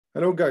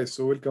Hello guys,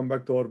 so welcome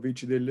back to our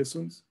VHDL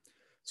lessons.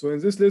 So in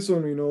this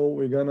lesson,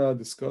 we're gonna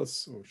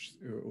discuss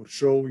or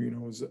show,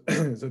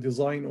 the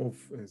design of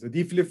the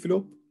D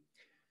flip-flop,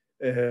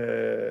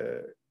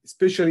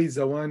 especially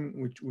the one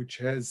which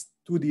has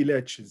two D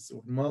latches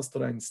or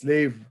master and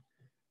slave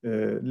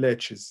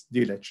latches,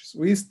 D latches.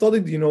 We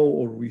studied,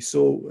 or we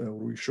saw, or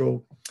we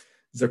show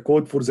the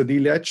code for the D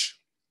latch.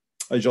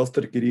 I just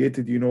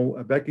created,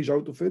 a package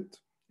out of it,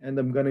 and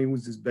I'm gonna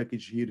use this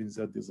package here in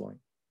that design.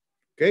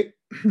 Okay.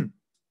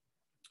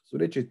 So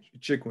let's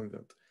check on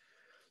that.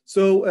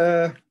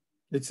 So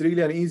it's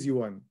really an easy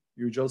one.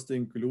 You just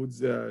include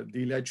the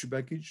D Latch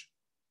package.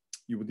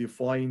 You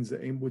define the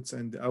inputs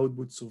and the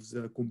outputs of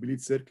the complete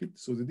circuit.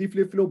 So the D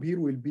flip-flop here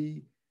will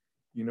be,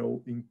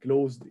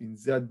 enclosed in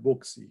that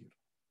box here.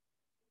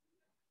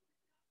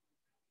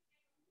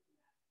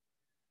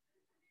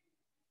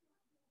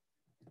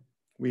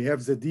 We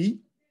have the D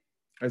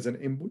as an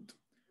input.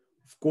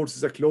 Of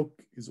course, the clock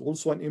is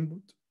also an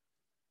input.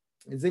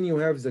 And then you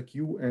have the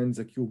Q and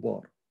the Q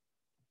bar.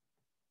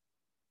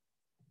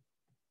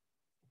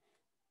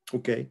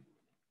 Okay,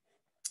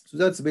 so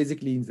that's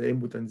basically in the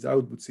input and the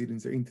outputs here in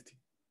the entity.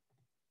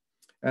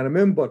 And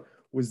remember,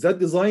 with that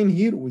design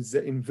here, with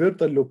the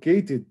inverter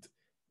located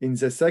in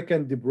the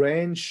second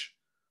branch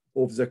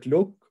of the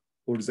clock,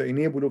 or the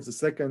enable of the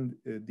second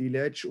D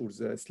latch or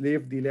the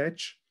slave D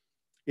latch,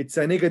 it's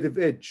a negative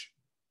edge.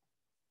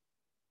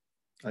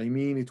 I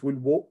mean, it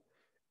will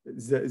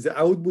the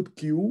output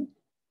Q,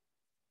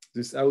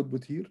 this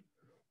output here,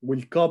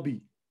 will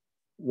copy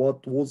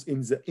what was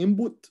in the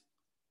input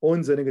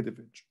on the negative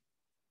edge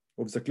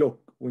of the clock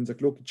when the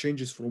clock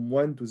changes from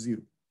 1 to 0.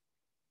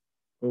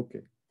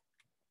 Okay.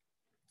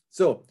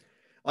 So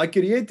I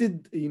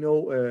created,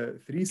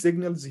 three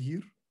signals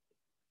here.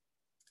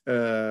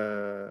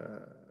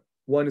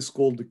 One is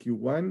called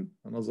Q1,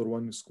 another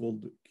one is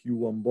called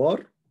Q1 bar,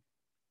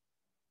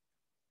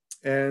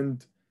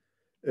 and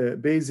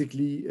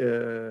basically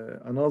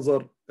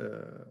another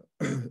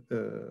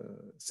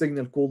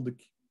signal called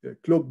the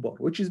clock bar,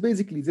 which is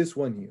basically this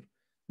one here.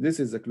 This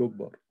is the clock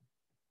bar.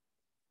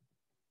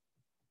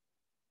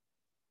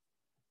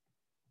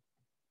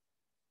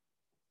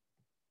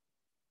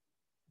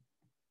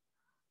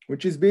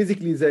 Which is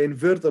basically the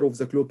inverter of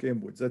the clock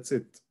input. That's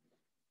it.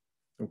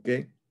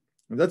 Okay,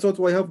 and that's what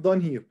I have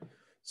done here.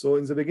 So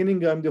in the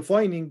beginning, I'm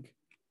defining,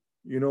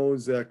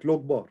 the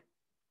clock bar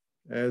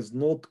as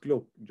not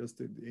clock, just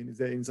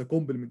in the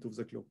complement of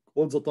the clock.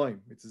 All the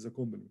time, it is a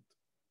complement.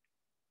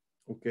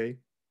 Okay.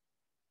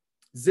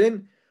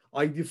 Then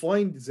I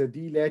defined the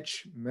D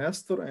latch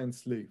master and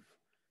slave.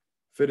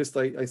 First,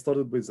 I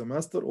started with the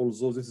master,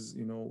 although this is,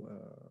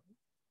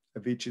 a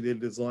VHDL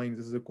design.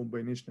 This is a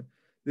combination.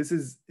 This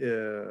is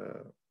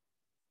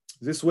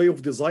this way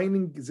of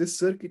designing this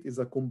circuit is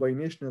a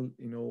combinational,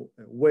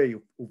 way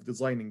of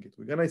designing it.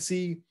 We're gonna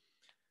see,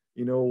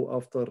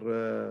 after,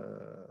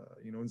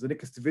 in the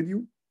next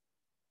video,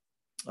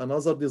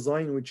 another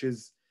design which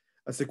is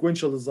a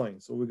sequential design.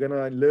 So we're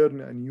gonna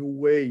learn a new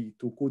way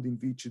to code in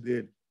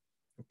VHDL.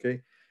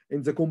 Okay,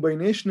 in the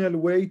combinational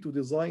way to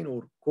design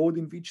or code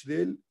in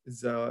VHDL,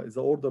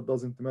 the order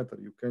doesn't matter.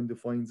 You can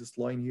define this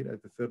line here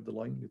at the third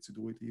line. Let's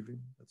do it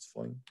even. That's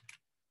fine.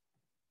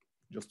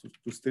 Just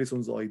to stress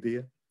on the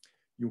idea,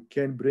 you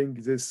can bring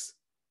this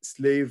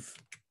slave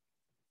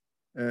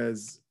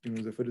as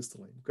the first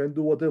line. You can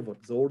do whatever.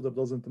 The order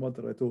doesn't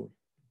matter at all.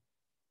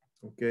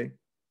 Okay.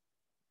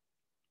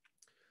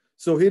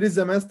 So here is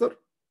the master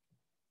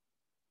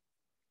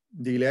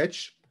D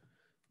latch.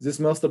 This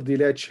master D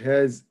latch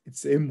has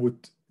its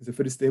input, the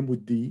first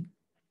input D,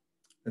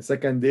 the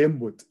second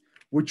input,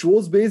 which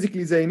was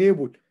basically the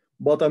enable,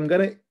 but I'm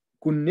gonna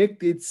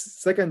connect its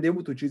second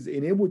input, which is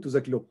enabled to the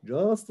clock,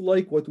 just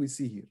like what we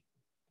see here.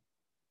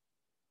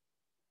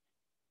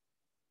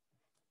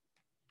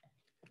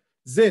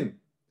 Then,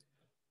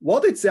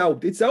 what its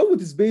out? Its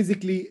output is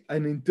basically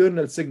an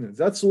internal signal.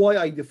 That's why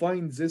I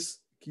defined this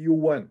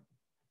Q1.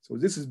 So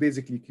this is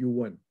basically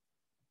Q1.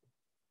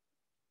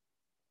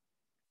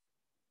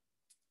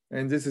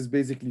 And this is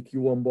basically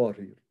Q1 bar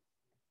here.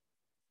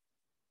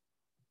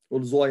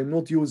 Although I'm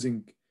not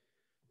using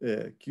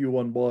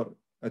Q1 bar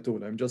at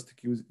all. I'm just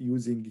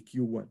using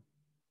Q1.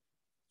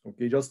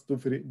 Okay, just to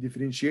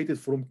differentiate it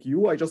from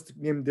Q, I just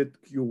named it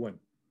Q1.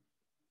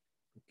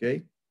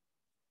 Okay.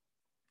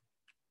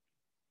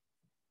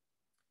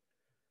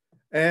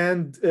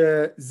 And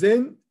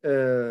then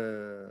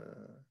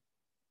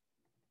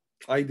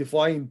I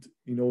defined,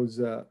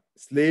 the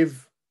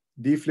slave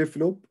D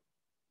flip-flop.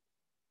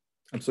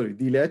 I'm sorry,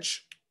 D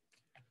latch.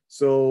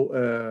 So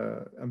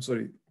I'm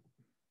sorry.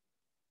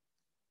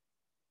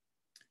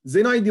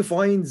 Then I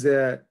defined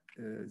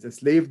the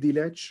slave D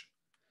latch.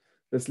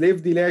 The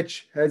slave D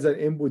latch has an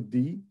input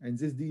D, and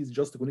this D is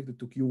just connected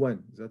to Q1.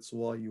 That's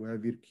why you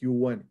have here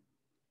Q1.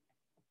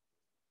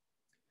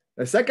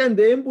 The second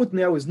input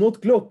now is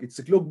not clock, it's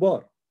a clock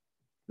bar.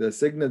 The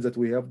signal that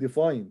we have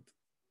defined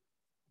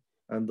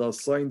and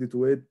assigned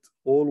to it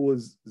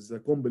always the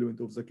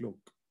complement of the clock.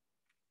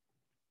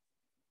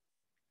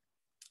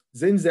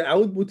 Then the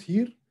output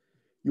here,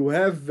 you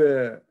have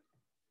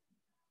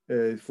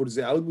for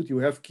the output, you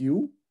have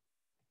Q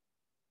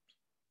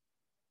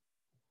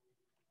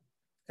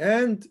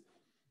and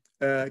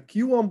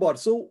Q1 bar.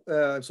 So,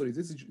 sorry,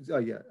 this is,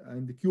 yeah,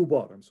 and the Q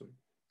bar, I'm sorry.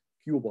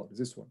 Q bar,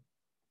 this one,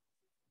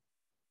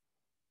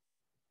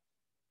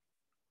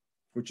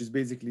 which is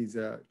basically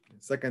the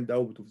second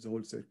output of the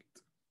whole circuit.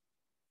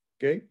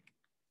 Okay,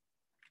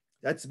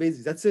 that's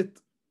basic. That's it.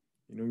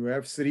 You know, you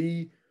have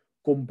 3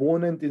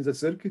 components in the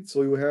circuit,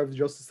 so you have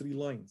just 3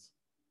 lines.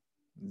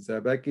 The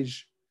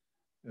package,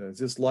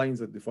 this line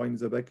that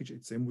defines the package,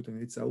 its input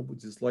and its output.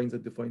 This line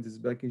that defines this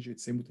package,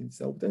 its input and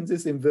its output, and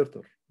this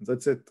inverter.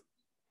 That's it.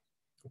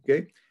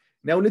 Okay.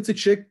 Now let's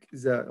check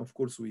the. Of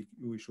course, we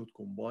should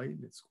combine.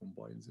 Let's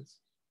combine this.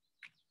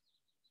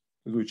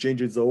 We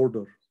change the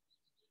order.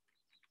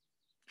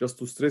 Just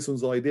to stress on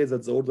the idea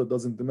that the order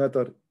doesn't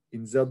matter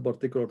in that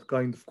particular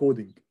kind of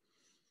coding.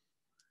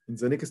 In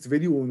the next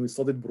video, when we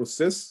studied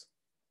process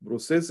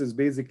is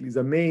basically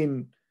the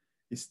main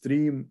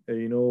stream,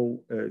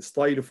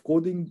 style of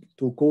coding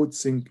to code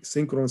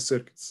synchronous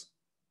circuits,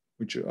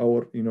 which are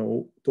our,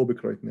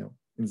 topic right now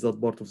in that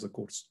part of the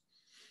course.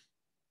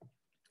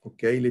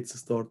 Okay, let's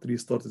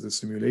restart the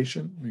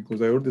simulation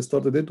because I already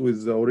started it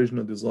with the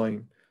original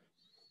design.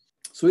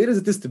 So here is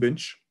a test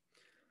bench.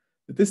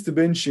 The test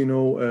bench,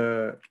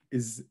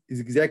 is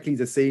exactly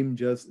the same,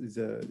 just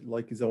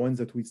like the one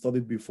that we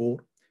studied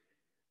before,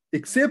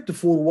 except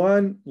for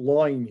one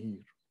line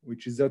here,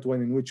 which is that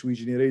one in which we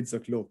generate the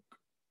clock.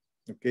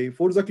 Okay,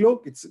 for the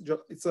clock,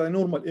 it's a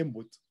normal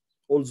input,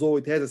 although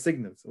it has a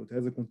signal, so it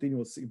has a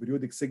continuous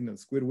periodic signal,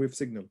 square wave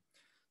signal,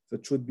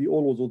 that should be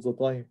always all the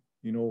time,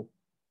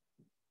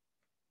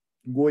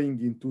 going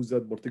into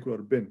that particular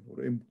pin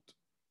or input.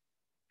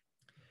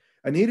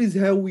 And here is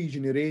how we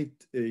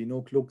generate,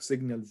 clock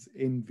signals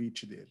in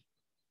VHDL.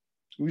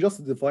 We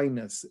just define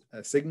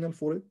a signal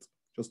for it,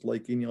 just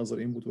like any other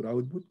input or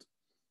output,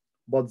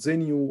 but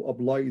then you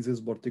apply this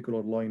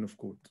particular line of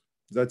code.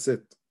 That's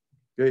it.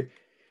 Okay.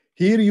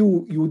 Here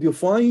you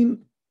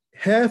define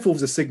half of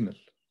the signal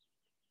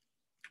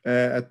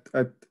at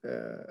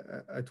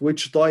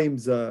which time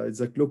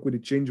the clock will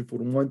change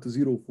from 1 to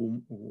 0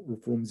 or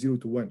from 0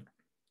 to 1.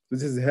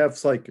 This is a half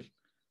cycle.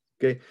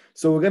 Okay,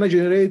 so we're gonna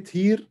generate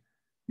here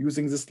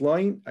using this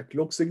line a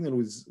clock signal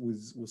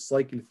with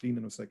cycle 3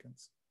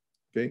 nanoseconds.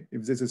 Okay,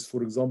 if this is,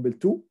 for example,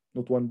 2,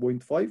 not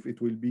 1.5, it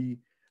will be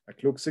a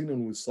clock signal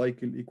with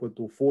cycle equal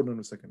to 4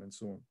 nanoseconds and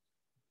so on.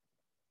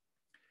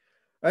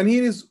 And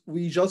here is,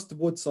 we just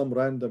put some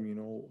random,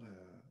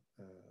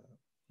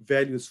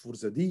 values for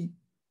the D,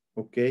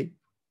 okay?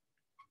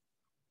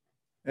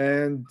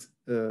 And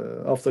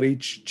after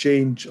each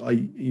change,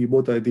 you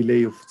put a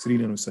delay of 3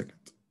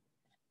 nanoseconds.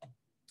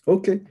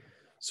 Okay,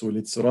 so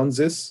let's run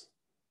this.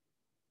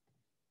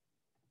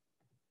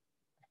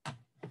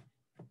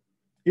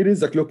 Here is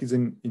the clock is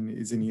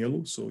in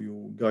yellow, so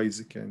you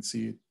guys can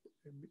see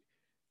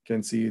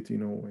it,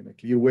 in a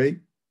clear way.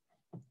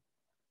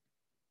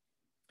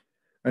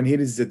 And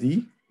here is the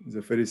D,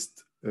 the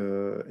first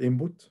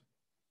input.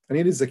 And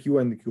here is the Q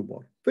and the Q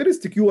bar.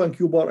 First, the Q and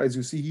Q bar, as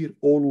you see here,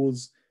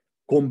 always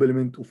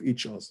complement of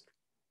each other.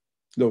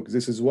 Look,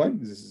 this is 1,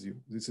 this is 0,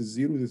 this is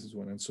 0, this is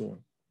 1, and so on.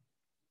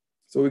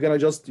 So we're gonna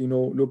just,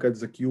 look at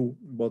the Q,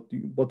 but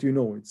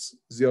it's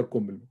their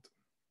complement.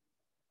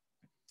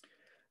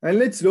 And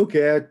let's look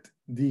at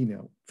D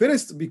now.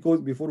 First,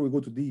 because before we go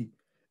to D,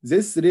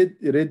 this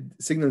red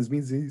signals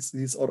means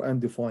these are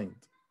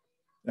undefined.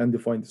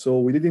 So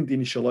we didn't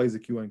initialize the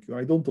Q and Q.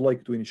 I don't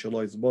like to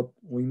initialize, but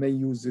we may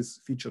use this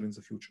feature in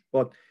the future.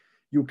 But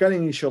you can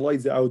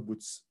initialize the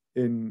outputs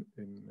in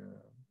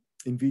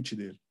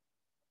VHDL.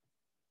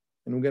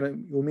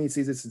 And we may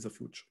see this in the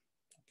future.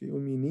 Okay, we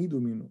may need,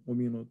 we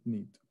may not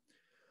need.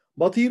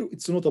 But here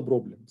it's not a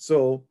problem.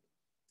 So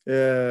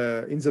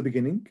in the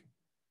beginning,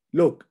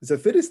 look, the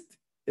first,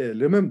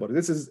 remember,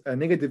 this is a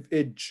negative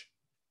edge,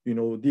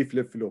 D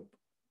flip-flop.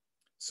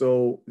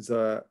 So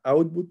the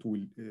output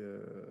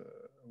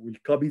will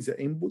copy the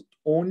input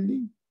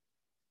only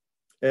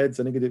at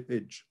the negative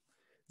edge.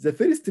 The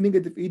first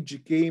negative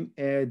edge came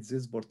at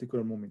this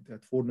particular moment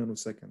at 4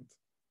 nanoseconds.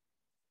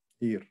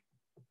 Here,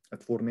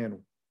 at 4 nano.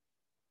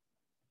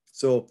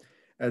 So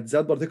at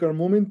that particular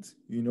moment,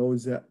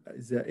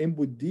 the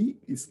input D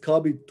is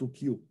copied to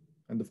Q.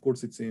 And of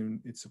course, it's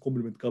a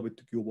complement copied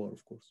to Q bar,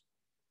 of course.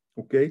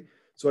 Okay.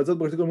 So at that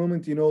particular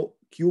moment,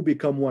 Q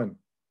become 1.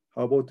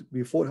 How about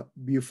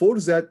before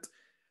that,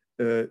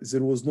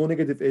 there was no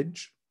negative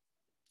edge,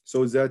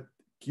 so that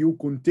Q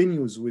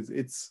continues with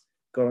its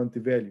current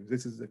value.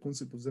 This is the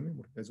concept of the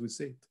memory, as we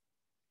said.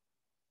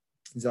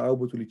 The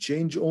output will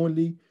change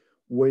only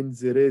when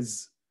there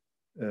is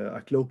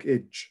a clock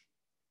edge.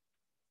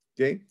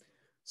 Okay,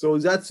 so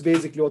that's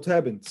basically what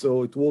happened.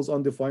 So it was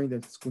undefined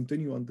and it's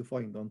continue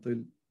undefined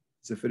until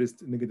the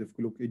first negative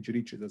clock edge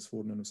reaches as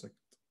 4 nanoseconds.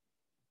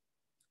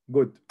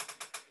 Good.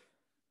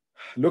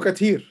 Look at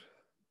here.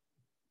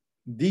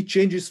 D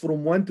changes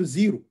from 1 to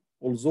 0.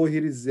 Although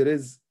there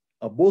is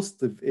a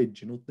positive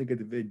edge, not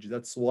negative edge.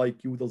 That's why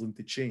Q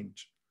doesn't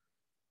change.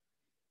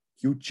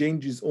 Q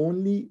changes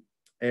only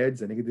at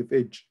the negative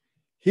edge.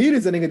 Here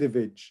is a negative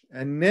edge,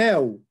 and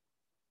now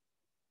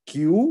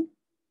Q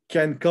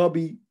can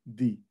copy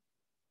D.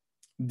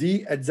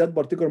 D at that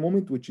particular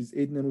moment, which is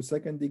 8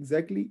 nanoseconds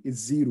exactly, is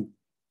 0.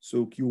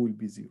 So Q will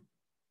be 0.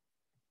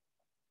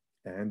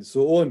 And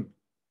so on.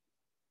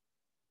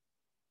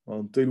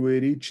 Until we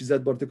reach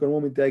that particular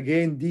moment,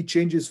 again, D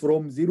changes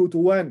from 0 to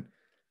 1.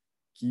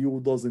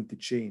 Q doesn't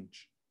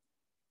change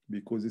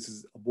because this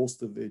is a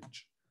positive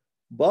edge.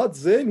 But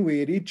then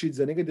we reach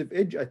the negative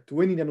edge at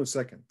 20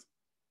 nanoseconds.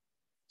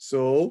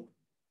 So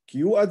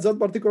Q at that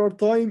particular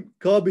time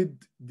copied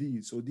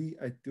D. So D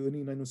at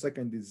 20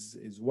 nanoseconds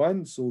is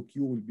 1. So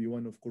Q will be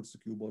 1. Of course,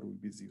 Q bar will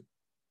be 0.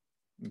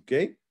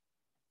 Okay?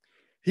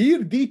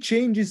 Here, D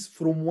changes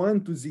from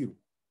 1 to 0.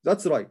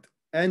 That's right.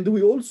 And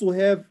we also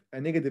have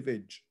a negative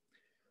edge.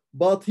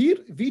 But here,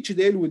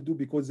 VHDL will do,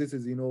 because this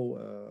is,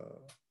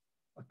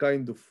 a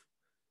kind of,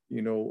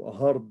 a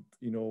hard,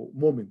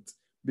 moment.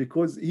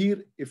 Because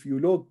here, if you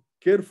look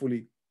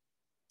carefully,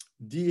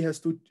 D has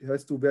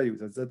two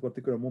values. At that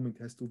particular moment,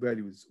 has two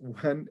values,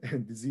 1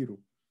 and 0.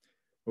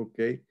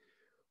 Okay?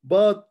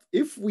 But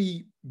if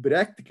we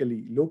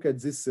practically look at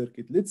this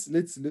circuit, let's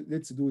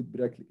do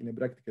it in a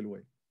practical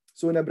way.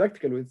 So in a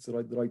practical way, let's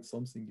write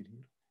something in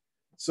here.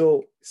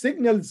 So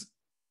signals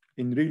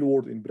in real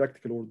world, in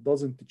practical world,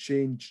 doesn't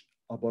change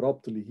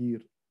abruptly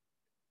here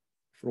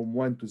from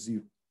 1 to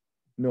 0.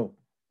 No,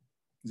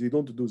 they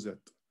don't do that.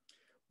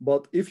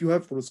 But if you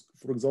have, for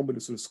example, a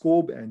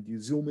oscilloscope and you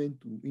zoom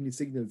into any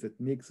signal that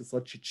makes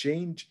such a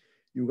change,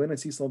 you're gonna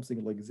see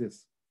something like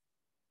this.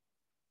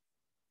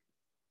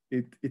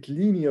 It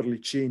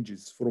linearly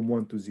changes from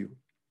 1 to 0.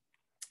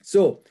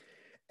 So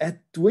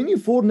at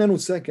 24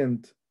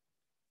 nanoseconds,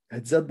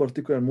 at that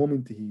particular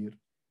moment here,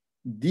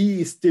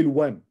 D is still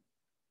 1.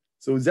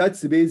 So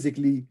that's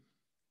basically,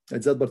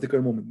 at that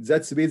particular moment,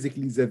 that's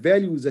basically the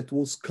value that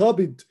was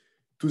copied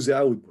to the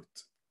output.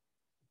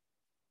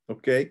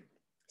 Okay?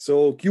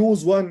 So Q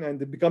is 1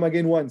 and it become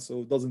again 1,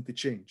 so it doesn't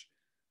change.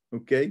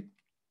 Okay?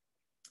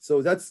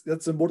 So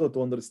that's important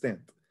to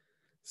understand.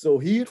 So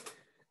here,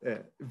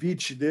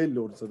 VHDL,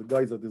 or so the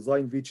guys that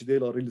design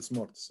VHDL are really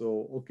smart.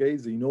 So, okay,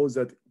 they know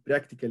that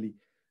practically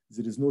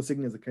there is no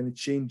signal that can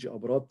change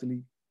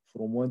abruptly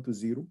from 1 to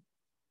 0.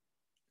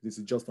 This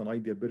is just an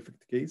ideal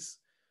perfect case,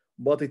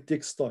 but it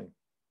takes time.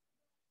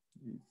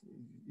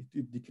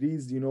 It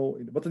decreased,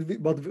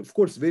 but of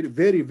course, very,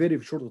 very, very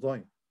short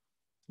time,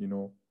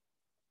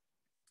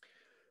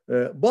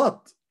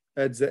 but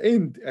at the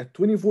end, at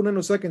 24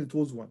 nanoseconds, it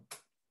was 1.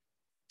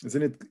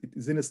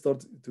 Then it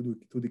starts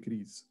to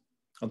decrease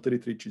until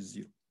it reaches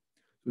 0.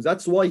 So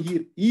that's why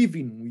here,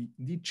 even we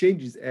did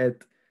changes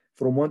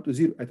from 1 to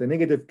 0 at a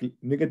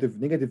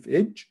negative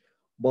edge,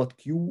 but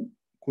Q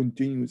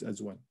continues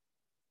as 1.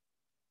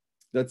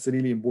 That's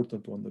really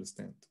important to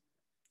understand.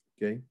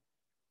 Okay.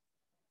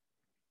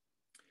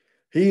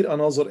 Here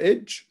another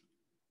edge.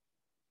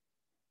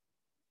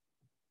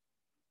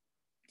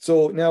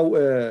 So now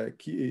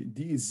D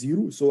is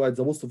 0. So at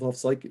the positive half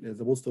cycle, at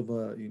the positive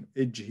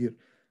edge here,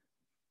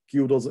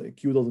 Q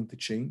doesn't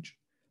change.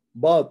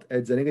 But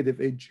at the negative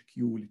edge,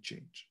 Q will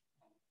change.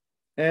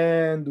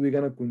 And we're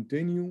gonna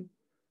continue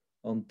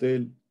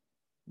until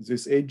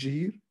this edge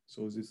here.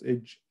 So this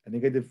edge, a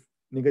negative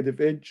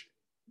edge,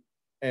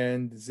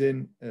 and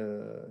then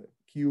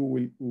Q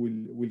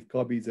will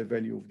copy the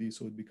value of D,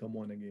 so it become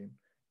 1 again,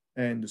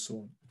 and so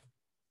on.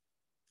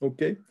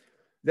 Okay,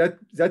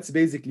 that's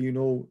basically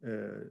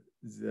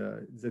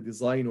the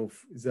design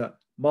of the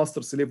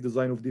master-slave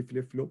design of D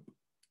flip-flop.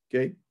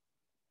 Okay,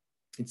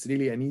 it's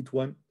really a neat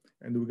one,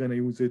 and we're gonna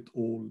use it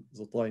all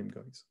the time,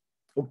 guys.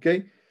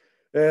 Okay,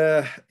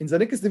 in the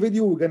next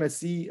video we're gonna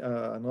see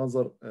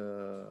another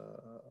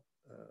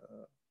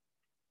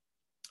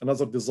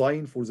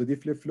design for the D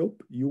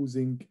flip-flop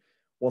using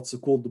what's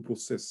called the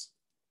process,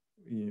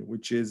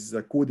 which is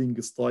a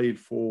coding style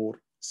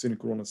for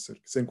synchronous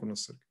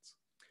circuits.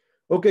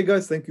 Okay,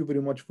 guys, thank you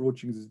very much for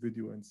watching this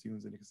video, and see you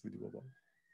in the next video. Bye-bye.